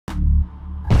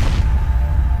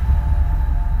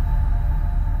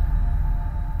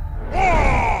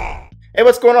Hey,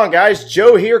 what's going on, guys?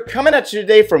 Joe here, coming at you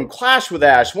today from Clash with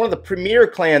Ash, one of the premier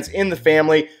clans in the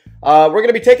family. We're going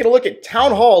to be taking a look at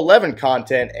Town Hall 11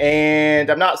 content,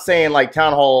 and I'm not saying like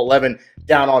Town Hall 11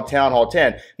 down on Town Hall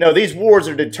 10. No, these wars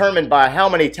are determined by how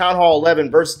many Town Hall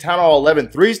 11 versus Town Hall 11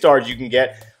 3-stars you can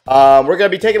get. We're going to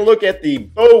be taking a look at the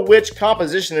Bow Witch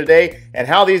composition today and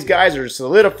how these guys are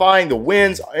solidifying the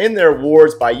wins in their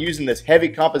wars by using this heavy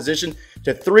composition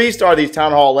to 3-star these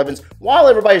Town Hall 11s while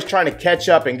everybody's trying to catch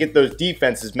up and get those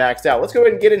defenses maxed out. Let's go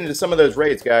ahead and get into some of those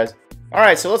raids, guys.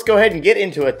 Alright, so let's go ahead and get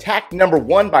into attack number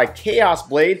 1 by Chaos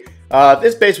Blade.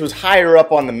 This base was higher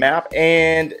up on the map,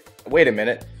 and wait a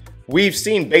minute. We've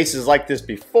seen bases like this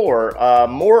before,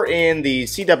 more in the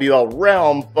CWL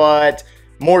realm, but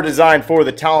more designed for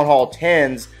the Town Hall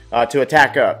 10s to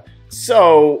attack up.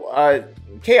 So,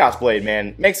 Chaos Blade,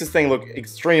 man, makes this thing look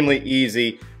extremely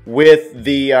easy with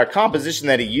the composition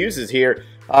that he uses here.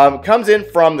 Comes in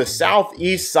from the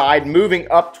southeast side, moving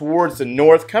up towards the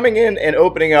north, coming in and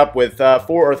opening up with 4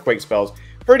 earthquake spells.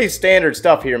 Pretty standard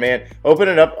stuff here, man.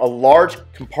 Opening up a large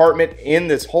compartment in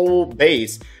this whole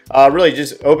base. Really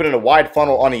just opening a wide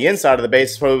funnel on the inside of the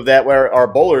base so that where our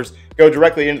bowlers go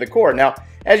directly into the core. Now,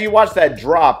 as you watch that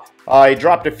drop, he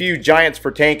dropped a few giants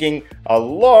for tanking, a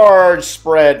large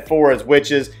spread for his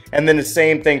witches, and then the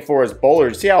same thing for his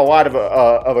bowlers. See how wide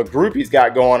of a group he's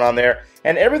got going on there?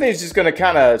 And everything's just going to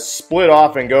kind of split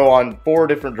off and go on 4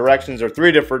 different directions, or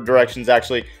 3 different directions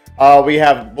actually. We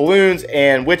have balloons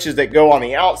and witches that go on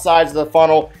the outsides of the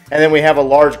funnel, and then we have a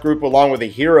large group along with the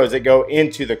heroes that go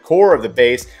into the core of the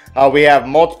base. We have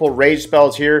multiple rage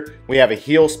spells here. We have a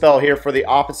heal spell here for the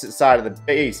opposite side of the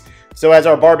base. So as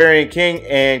our Barbarian King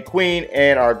and Queen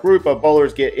and our group of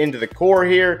bowlers get into the core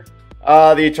here,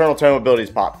 the Eternal Tome abilities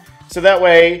pop. So that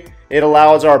way, it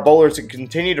allows our bowlers to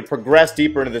continue to progress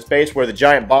deeper into the space where the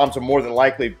giant bombs are more than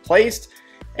likely placed.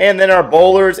 And then our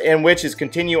bowlers and witches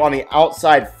continue on the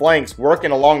outside flanks,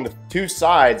 working along the 2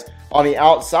 sides on the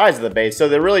outsides of the base. So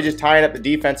they're really just tying up the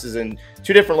defenses in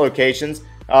 2 different locations.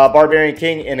 Barbarian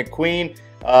King and a Queen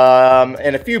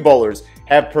and a few bowlers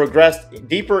have progressed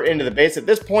deeper into the base. At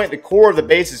this point, the core of the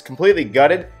base is completely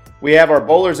gutted. We have our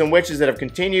bowlers and witches that have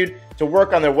continued to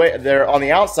work on their way there on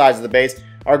the outsides of the base.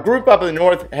 Our group up in the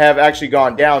north have actually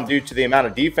gone down due to the amount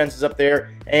of defenses up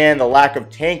there and the lack of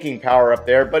tanking power up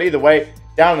there. But either way,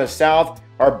 down in the south,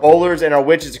 our bowlers and our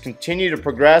witches continue to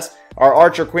progress. Our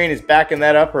Archer Queen is backing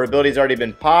that up. Her ability's already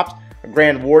been popped.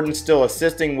 Grand Warden still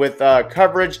assisting with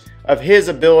coverage of his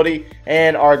ability,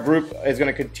 and our group is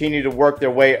going to continue to work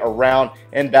their way around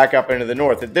and back up into the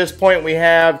north. At this point, we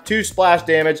have 2 splash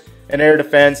damage, an air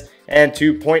defense, and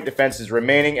 2 point defenses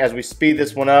remaining as we speed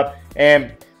this one up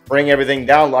and bring everything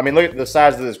down. I mean, look at the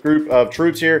size of this group of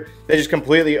troops here. They just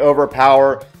completely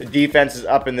overpower the defenses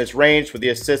up in this range with the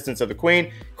assistance of the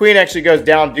Queen. Queen actually goes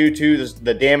down due to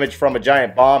the damage from a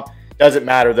giant bomb. Doesn't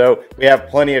matter though. We have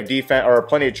plenty of defense, or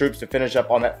plenty of troops to finish up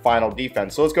on that final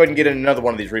defense. So let's go ahead and get in another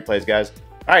one of these replays, guys.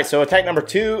 All right, so attack number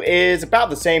 2 is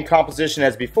about the same composition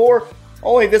as before,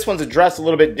 only this one's addressed a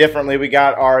little bit differently. We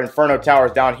got our Inferno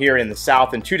towers down here in the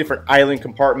south in 2 different island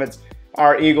compartments.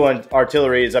 Our Eagle and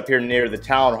Artillery is up here near the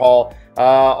Town Hall.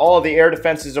 All of the air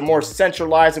defenses are more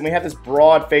centralized, and we have this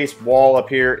broad-faced wall up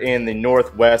here in the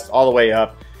northwest all the way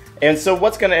up. And so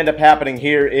what's going to end up happening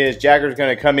here is Jagger's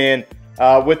going to come in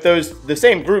with the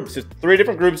same groups, 3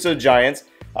 different groups of giants.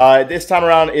 This time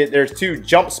around, there's 2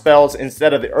 jump spells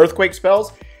instead of the earthquake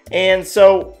spells. And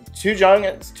so 2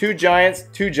 giants, 2 giants,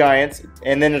 2 giants,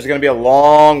 and then there's going to be a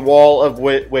long wall of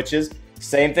witches.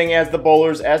 Same thing as the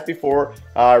bowlers as before,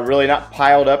 really not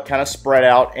piled up, kind of spread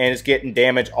out, and it's getting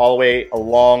damage all the way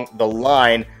along the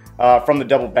line from the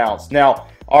double bounce. Now,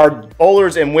 our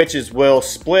bowlers and witches will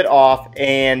split off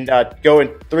and go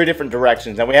in 3 different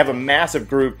directions. Now, we have a massive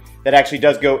group that actually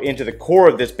does go into the core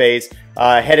of this base,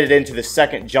 headed into the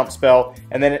 2nd jump spell,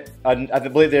 and then I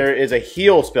believe there is a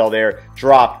heal spell there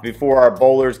dropped before our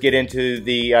bowlers get into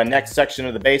the next section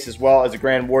of the base, as well as the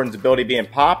Grand Warden's ability being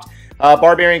popped.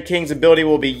 Barbarian King's ability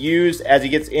will be used as he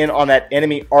gets in on that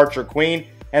enemy Archer Queen,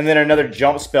 and then another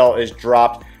jump spell is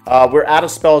dropped. We're out of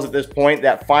spells at this point.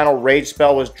 That final rage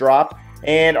spell was dropped,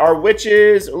 and our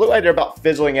witches look like they're about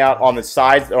fizzling out on the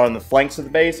sides, or on the flanks of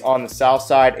the base, on the south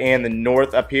side and the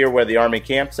north up here where the army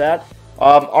camps at.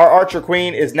 Our Archer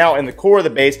Queen is now in the core of the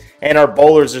base, and our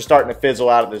bowlers are starting to fizzle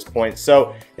out at this point.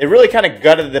 So it really kind of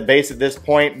gutted the base at this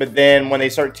point, but then when they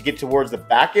start to get towards the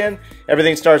back end,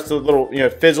 everything starts to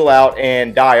fizzle out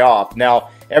and die off.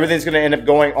 Now, everything's going to end up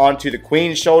going onto the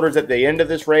Queen's shoulders at the end of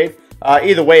this raid.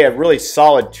 Either way, a really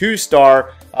solid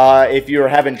 2-star. If you're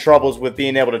having troubles with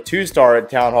being able to 2-star at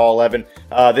Town Hall 11,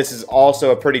 this is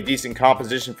also a pretty decent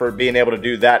composition for being able to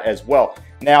do that as well.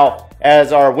 Now,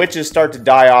 as our witches start to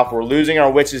die off, we're losing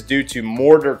our witches due to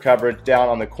mortar coverage down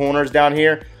on the corners down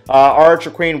here. Our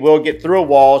Archer Queen will get through a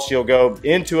wall. She'll go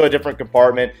into a different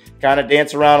compartment, kind of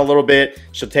dance around a little bit.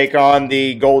 She'll take on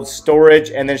the gold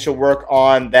storage, and then she'll work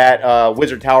on that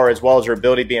wizard tower, as well as her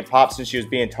ability being popped since she was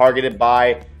being targeted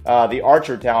by the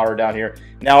archer tower down here.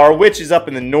 Now, our witches up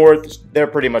in the north, they're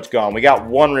pretty much gone. We got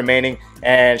one remaining,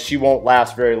 and she won't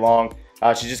last very long.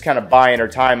 She's just kind of buying her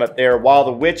time up there, while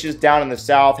the witches down in the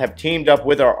south have teamed up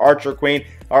with our Archer Queen.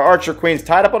 Our Archer Queen's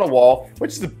tied up on a wall,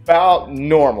 which is about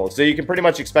normal. So you can pretty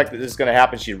much expect that this is going to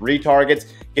happen. She retargets,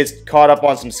 gets caught up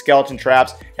on some skeleton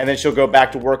traps, and then she'll go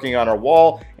back to working on our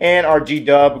wall. And our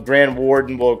G-Dub, Grand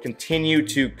Warden, will continue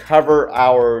to cover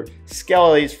our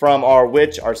skellies from our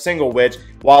witch, our single witch,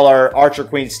 while our Archer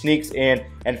Queen sneaks in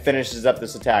and finishes up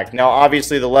this attack. Now,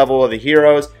 obviously, the level of the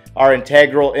heroes are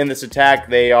integral in this attack.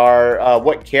 They are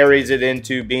what carries it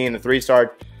into being a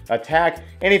 3-star attack.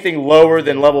 Anything lower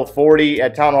than level 40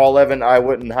 at Town Hall 11, I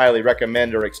wouldn't highly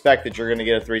recommend or expect that you're going to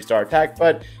get a 3-star attack,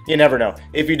 but you never know.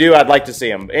 If you do, I'd like to see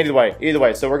them. Either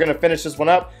way, so we're going to finish this one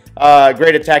up.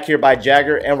 Great attack here by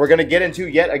Jagger, and we're going to get into,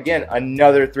 yet again,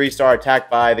 another 3-star attack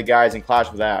by the guys in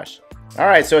Clash with Ash.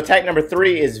 Alright, so attack number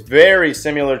 3 is very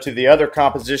similar to the other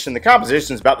composition. The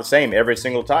composition is about the same every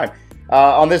single time.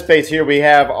 On this base here, we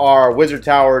have our wizard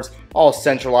towers all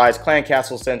centralized, clan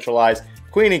castle centralized.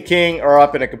 Queen and King are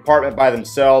up in a compartment by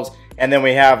themselves, and then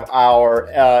we have our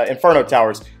Inferno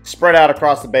towers spread out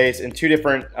across the base in 2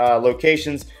 different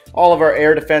locations. All of our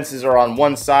air defenses are on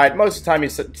one side. Most of the time you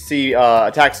see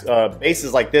attacks,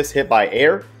 bases like this hit by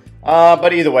air,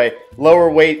 but either way, lower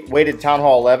weighted Town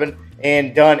Hall 11,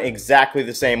 and done exactly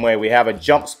the same way. We have a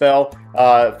jump spell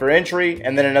for entry,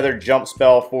 and then another jump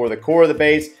spell for the core of the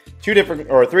base. 3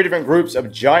 different groups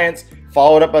of giants,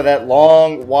 followed up by that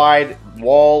long, wide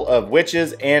wall of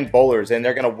witches and bowlers. And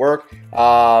they're going to work.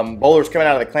 Bowlers coming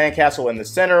out of the clan castle in the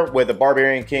center with the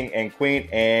Barbarian King and Queen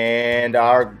and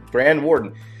our Grand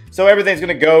Warden. So everything's going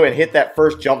to go and hit that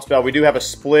first jump spell. We do have a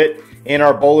split in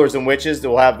our bowlers and witches.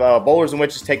 We'll have bowlers and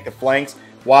witches take the flanks,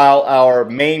 while our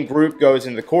main group goes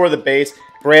into the core of the base.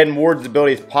 Grand Warden's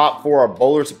ability is pop for our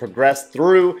bowlers to progress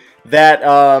through that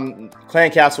clan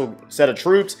castle set of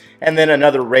troops, and then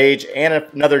another rage and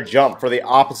another jump for the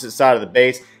opposite side of the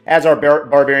base. As our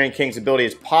Barbarian King's ability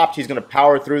is popped, he's going to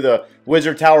power through the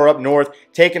wizard tower up north,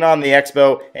 taking on the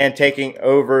Expo and taking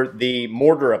over the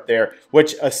mortar up there,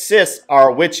 which assists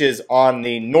our witches on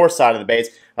the north side of the base,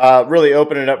 really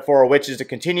opening it up for our witches to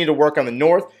continue to work on the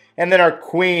north. And then our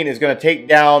Queen is going to take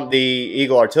down the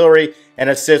Eagle Artillery and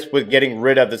assist with getting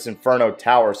rid of this Inferno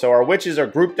Tower. So our witches are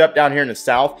grouped up down here in the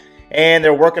south, and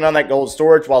they're working on that gold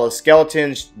storage while the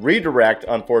skeletons redirect,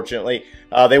 unfortunately.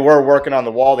 They were working on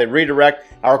the wall. They redirect.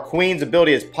 Our Queen's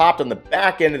ability is popped on the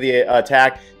back end of the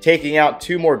attack, taking out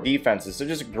 2 more defenses. So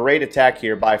just a great attack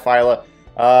here by Phyla.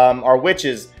 Our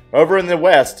witches over in the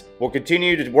west will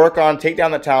continue to work on, take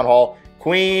down the town hall.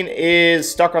 Queen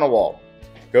is stuck on a wall.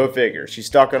 Go figure. She's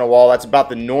stuck on a wall. That's about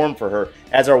the norm for her,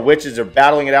 as our witches are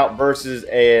battling it out versus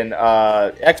an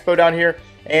Expo down here.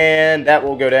 And that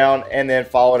will go down, and then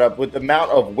followed up with the amount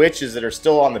of witches that are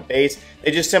still on the base.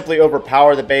 They just simply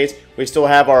overpower the base. We still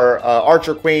have our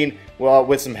Archer Queen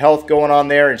with some health going on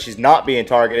there, and she's not being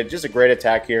targeted. Just a great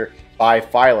attack here by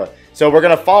Phyla. So we're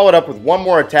going to follow it up with one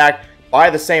more attack by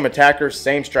the same attacker.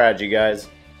 Same strategy, guys.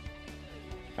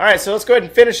 Alright, so let's go ahead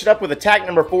and finish it up with attack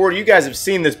number 4. You guys have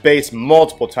seen this base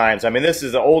multiple times. I mean, this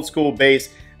is an old school base.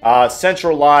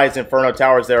 Centralized Inferno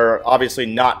Towers that are obviously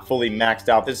not fully maxed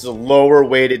out. This is a lower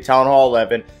weighted Town Hall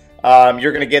 11.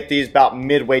 You're going to get these about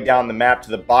midway down the map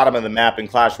to the bottom of the map in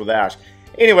Clash with Ash.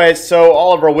 Anyways, so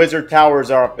all of our Wizard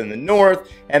Towers are up in the north,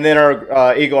 and then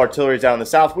our Eagle Artillery is down in the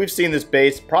south. We've seen this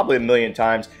base probably a million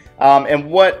times.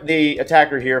 And what the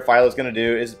attacker here, Phyla, is going to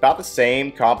do is about the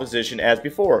same composition as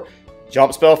before.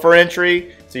 Jump spell for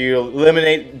entry, so you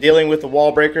eliminate dealing with the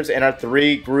wall breakers and our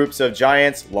 3 groups of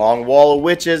giants. Long wall of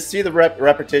witches. See the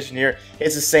repetition here.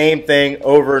 It's the same thing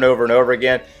over and over and over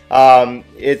again.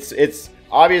 It's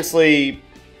obviously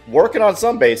working on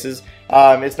some bases.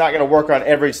 It's not going to work on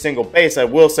every single base, I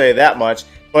will say that much.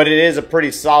 But it is a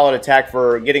pretty solid attack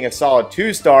for getting a solid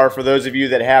 2-star for those of you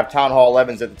that have Town Hall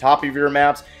 11s at the top of your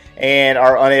maps and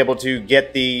are unable to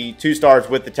get the 2-stars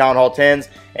with the Town Hall 10s,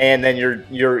 and then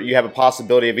you have a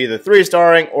possibility of either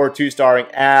 3-starring or 2-starring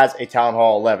as a Town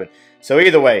Hall 11. So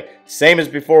either way, same as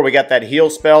before, we got that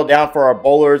heal spell down for our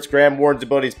bowlers. Grand Warden's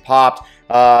abilities popped.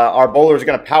 Our bowlers are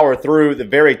going to power through the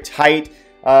very tight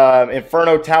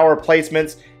Inferno Tower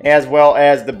placements, as well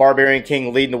as the Barbarian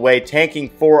King leading the way, tanking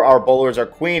for our bowlers. Our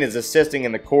Queen is assisting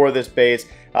in the core of this base.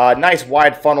 Nice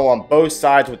wide funnel on both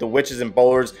sides with the witches and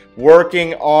bowlers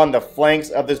working on the flanks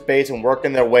of this base and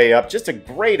working their way up. Just a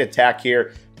great attack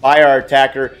here by our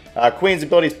attacker. Queen's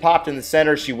abilities popped in the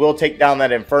center. She will take down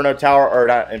that Inferno Tower, or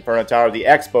not Inferno Tower, the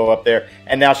Expo up there.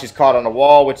 And now she's caught on a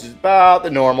wall, which is about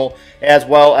the normal, as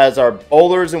well as our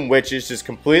bowlers and witches just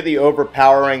completely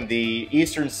overpowering the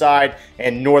eastern side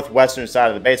and northwestern side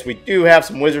of the base. We do have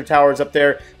some wizard towers up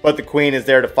there, but the Queen is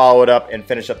there to follow it up and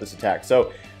finish up this attack.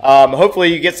 So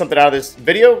hopefully you get something out of this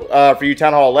video for you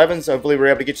Town Hall 11s. Hopefully we're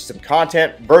able to get you some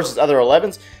content versus other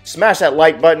 11s. Smash that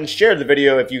like button, share the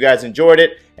video if you guys enjoyed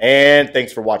it, and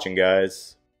thanks for watching,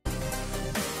 guys.